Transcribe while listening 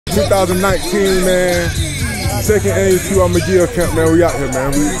2019, man. Second annual Mcgill camp, man. We out here,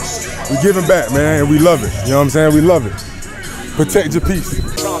 man. We giving back, man, and we love it. You know what I'm saying? We love it. Protect your peace.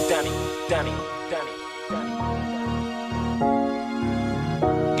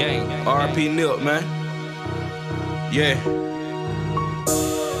 Gang, R.I.P. Nip, man. Yeah.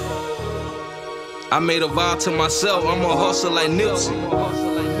 I made a vow to myself, I'ma hustle like Nipsey.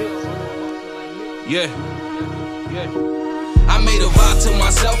 Yeah. I made a vow to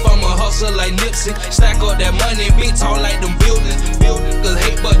myself, I'ma hustle like Nipsey. Stack up that money, big tall like them buildings. Cause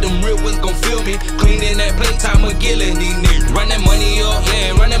hate but them real ones gon' feel me. Cleaning that playtime Mcgill and these niggas. Run that money up,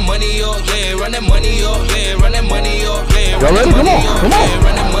 yeah, run that money up, yeah, run that money up, yeah, run that money up, yeah, run that money up, yeah,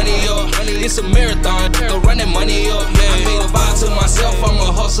 run that money up. It's a marathon, go run that money up, yeah. I made a vow to myself,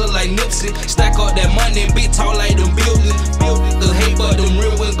 I'ma hustle like Nipsey. Stack up that money, big tall like them buildings. Cause hate but them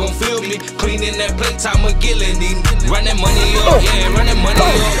real ones gon' feel me. Cleaning that playtime Mcgill and these niggas. Run that money up, yeah, run that money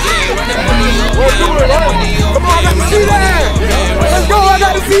up, yeah, run that money up, yeah, run that money up. Come on, I got to see that. Let's go, I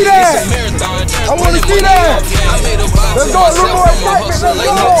got to see that. I want to see that. Let's go, a little more excitement,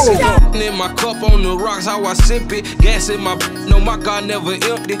 let's go. In my cup on the rocks, how I sip it. Gas in my, no, my car never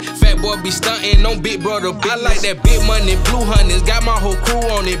empty. Fat boy be stunting on big brother. I like that big money, blue hundreds. Got my whole crew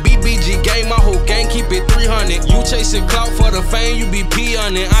on it. BBG gang, my whole gang keep it 300. You chasing clout for the fame, you be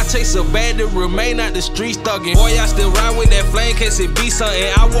peoning. I chase a bag to remain out the streets thugging. Boy, I still ride with that flame, case it be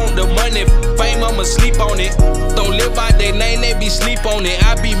something. I want the money, fame, I'ma sleep on it. Don't live by their name, they be sleep on it.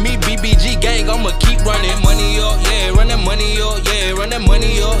 I be me, BBG gang, I'ma keep running. Money up, yeah, run that money up, yeah, run that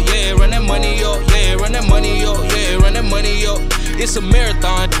money up, yeah, run that money up, yeah, run that money up, yeah, run that money up. It's a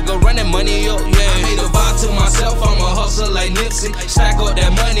marathon, go run that money up, yeah. I made a vow to myself, I'ma hustle like Nipsey. Stack up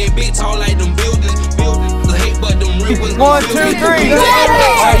that money, big tall like them buildings. The hate but them real ones. 1, 2, 3.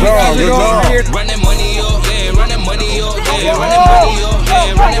 Run that money up, yeah, run that money up, yeah, run that money up,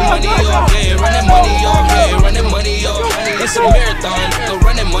 yeah, run that money up, yeah, run that money up, yeah, run that money up. It's a marathon, go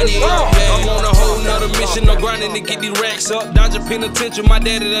run that money up, yeah. I'm on a whole nother mission, I'm grinding to get these racks up. Dodging penitentiary, my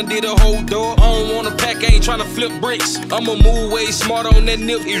daddy done did a whole door. I don't want a pack, I ain't tryna flip bricks. I'ma move way smarter on that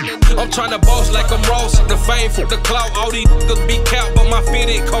nip. I'm tryna boss like I'm Ross. The fame for the clout, all these niggas be capped, but my fit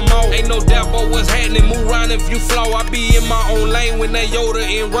it come out. Ain't no doubt about what's happening, move around if you flaw. I be in my own lane when that Yoda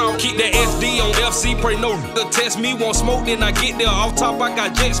in route. Keep that SD on FC, pray no nigga test me. Want smoke, then I get there. Off top, I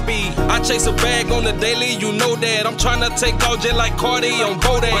got jet speed. I chase a bag on the daily, you know that. I'm tryna take all jet like Cardi on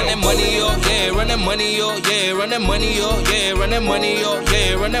Bodak. Run that money up, yeah, run that money up, yeah, run that money up, yeah, run that money up,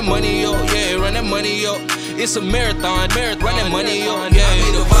 yeah, run that money up, yeah, run that money up. It's a marathon, run that money up, yeah. I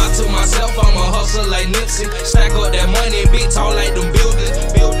made a vow to myself, I'ma hustle like Nipsey. Stack up that money, big tall like them buildings.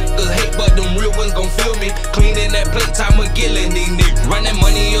 Cause hate but them real ones gon' feel me. Cleaning that playtime Mcgill and these niggas. Run that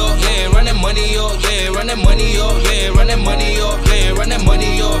money up, yeah, run that money up, yeah, run that money up, yeah, run that money up, yeah, run that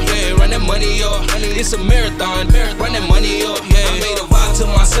money up, yeah, run that money up. It's a marathon, run that money up, yeah. I made a vow to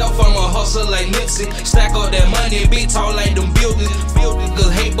myself, I'ma hustle like Nipsey. Stack up that money, big tall like them buildings.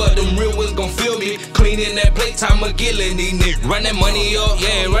 Cause hate but them real ones gon' feel me. Cleaning that playtime Mcgill and these niggas. Run that money up,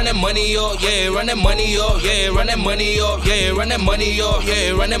 yeah, run that money up, yeah, run that money up, yeah, run that money up, yeah, run that money up,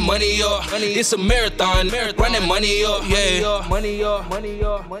 yeah, run that money up. It's a marathon, run that money up, yeah. Money up, money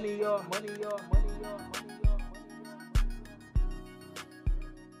up, money up, money up.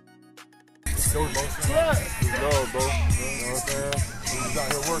 Go, bro. We go, bro. You know what I'm saying? We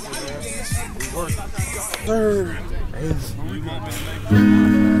out here working, man. We working.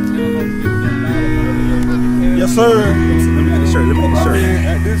 Yes, sir. Let me get the shirt. Let me get the shirt.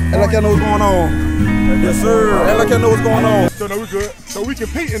 Act like y'all know what's going on. Yes, sir. Act like y'all know what's going on. So, no, we good. So, we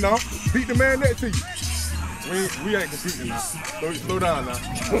competing now. Beat the man next to you. We ain't competing now. Slow down now.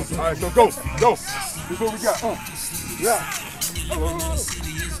 All right, so go. Go. This is what we got. Yeah.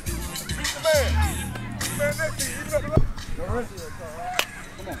 Man next to you. All right.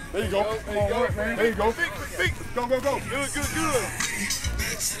 Come on. There you go. Come on, work, man. There you go. Feet. Go. Good. Come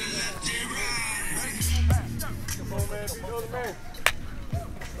on, man.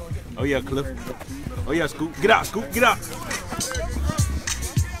 Oh yeah, Cliff. Oh yeah, Scoop. Get out, Scoop. Get out.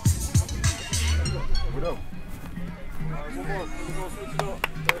 What up? One more. We're gonna switch it up.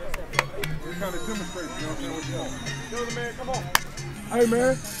 We're kind of demonstrating, you know what I'm saying? The other man, come on. Hey,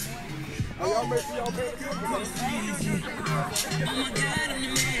 man. Y'all make sure y'all pay attention.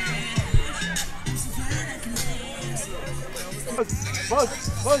 Buzz.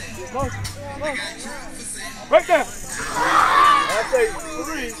 Right there. I say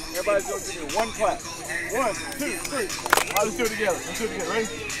 3, everybody's gonna give me 1 clap. 1, 2, 3. All right, let's do it together. Ready?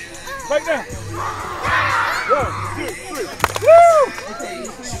 Right there. 1, 2, 3. Woo!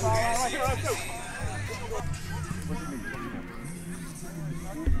 Right here, let's go. What you need?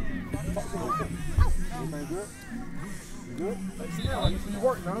 Everything good? You good? Let me see you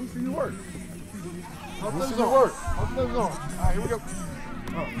work now. Let me see you work. Let me see you work. All right, here we go.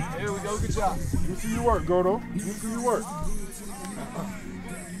 Here we go. Good job. Let me see you work, Gordo. Let me see you work.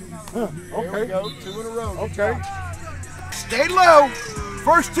 Okay. Here we go. 2 in a row. Okay. Stay low.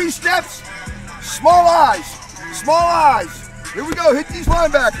 First 2 steps. Small eyes. Small eyes. Here we go. Hit these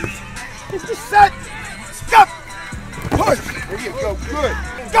linebackers. Set. Go. Push. There you go. Good.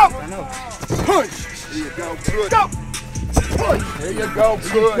 Go. Push. There you go. Good. Go. Push. There you go.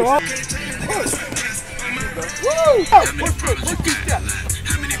 Good. Push. Woo. Push. Push 2 steps.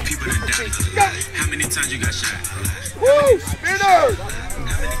 How many people done died? How many times you got shot? Woo. Spinner. How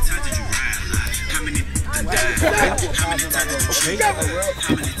many times did you ride? How many times did you How many times did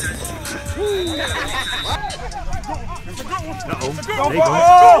Go.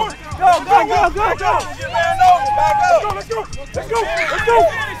 Let's go.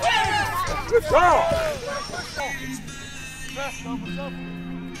 Good job.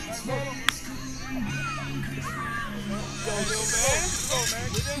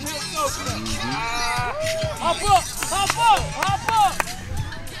 Hop up!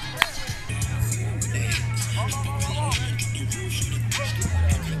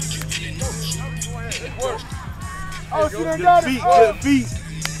 Oh, she done got it. Good feet.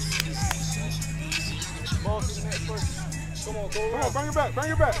 Come on, bring it back.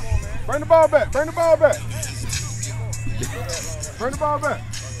 Bring the ball back. Bring the ball back.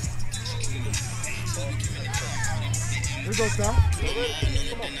 Here we go, Sam.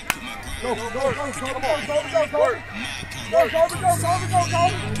 Go.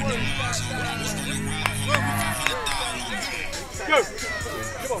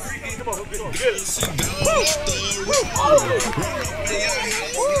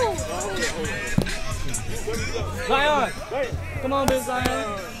 Zion! Come on, Big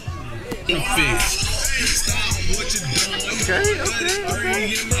Zion! Okay.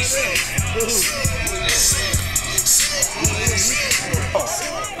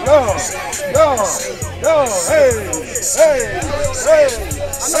 Yo, hey,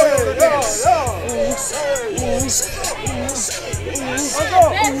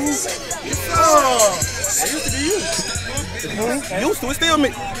 Used to it, still me.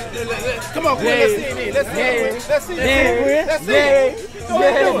 Come on, Quinn, let's see it.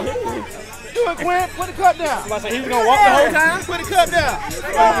 Do it, Quinn. Put the cup down. Somebody said he was gonna walk the whole time? Put the cup down.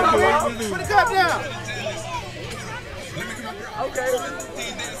 Put the cup down. Okay.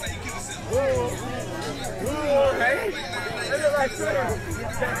 Okay. That look like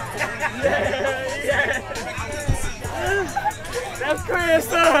Yeah. That's Chris,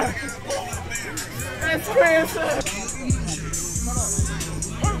 sir. That's Chris, sir.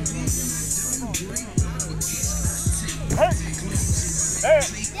 Hey.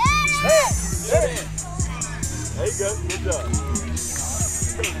 There you go. Good job.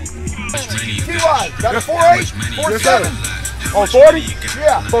 T.Y. Got a 4.8? 4.7? On 40?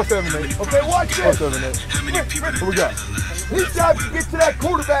 Yeah. 4.78. Okay, watch this. 4.78. What we got? His job is to get to that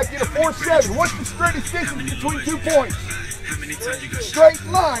quarterback in a 4.7. What's the straightest distance between 2 points? Straight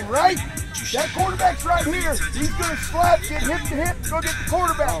line, right? That quarterback's right here. He's going to slap, get hip to hip, go get the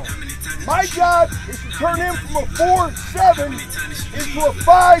quarterback. My job is to turn him from a 4.7 into a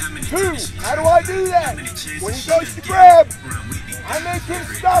 5.2. How do I do that? When he goes to grab, I make him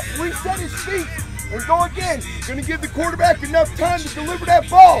stop, reset his feet, and go again. Gonna give the quarterback enough time to deliver that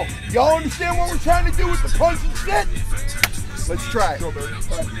ball. Y'all understand what we're trying to do with the punch and sit? Let's try it.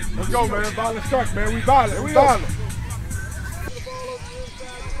 Let's go, man. Violent start, man. We violent. We violent.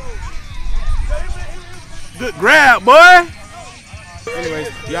 Good grab, boy. Anyways,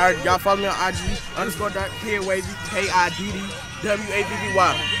 y'all follow me on IG, _.kidwavy,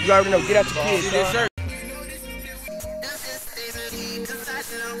 KIDDWAVVY. You already know, get out your kids. This shirt.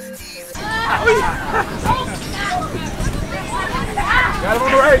 Got him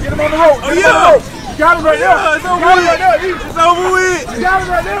on the road. Get him on the road. Oh, yeah. You got him right there. It's over with. It's over with. You got him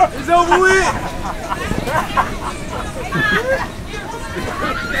right there. It's over with.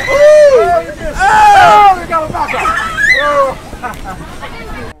 Oh, we got him back up. Have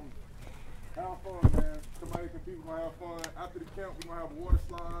fun, man. Somebody can be, we're going to have fun. After the camp, we're going to have a water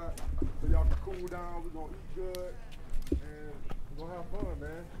slide so y'all can cool down. We're going to eat good. And we're going to have fun,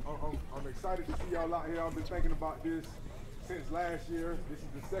 man. I'm excited to see y'all out here. I've been thinking about this since last year. This is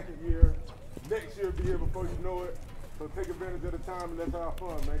the 2nd year. Next year will be here before you know it. So take advantage of the time and let's have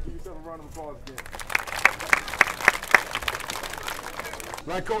fun, man. Give yourself a round of applause again.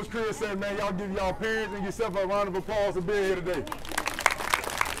 Like Coach Chris said, man, y'all give y'all parents and yourself a round of applause for being here today.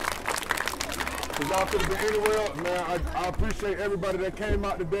 Because y'all could have been anywhere else, man. I appreciate everybody that came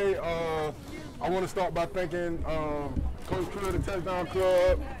out today. I want to start by thanking Coach Crew of the Touchdown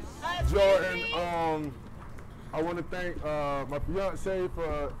Club, Jordan. I want to thank my fiance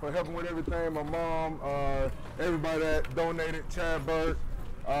for helping with everything, my mom, everybody that donated, Chad Burke,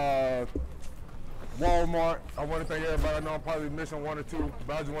 Walmart. I want to thank everybody. I know I'm probably missing one or two,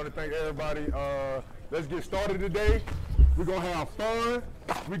 but I just want to thank everybody. Let's get started today. We're going to have fun,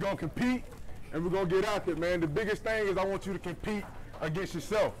 we're going to compete, and we're going to get out there, man. The biggest thing is I want you to compete against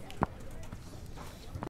yourself.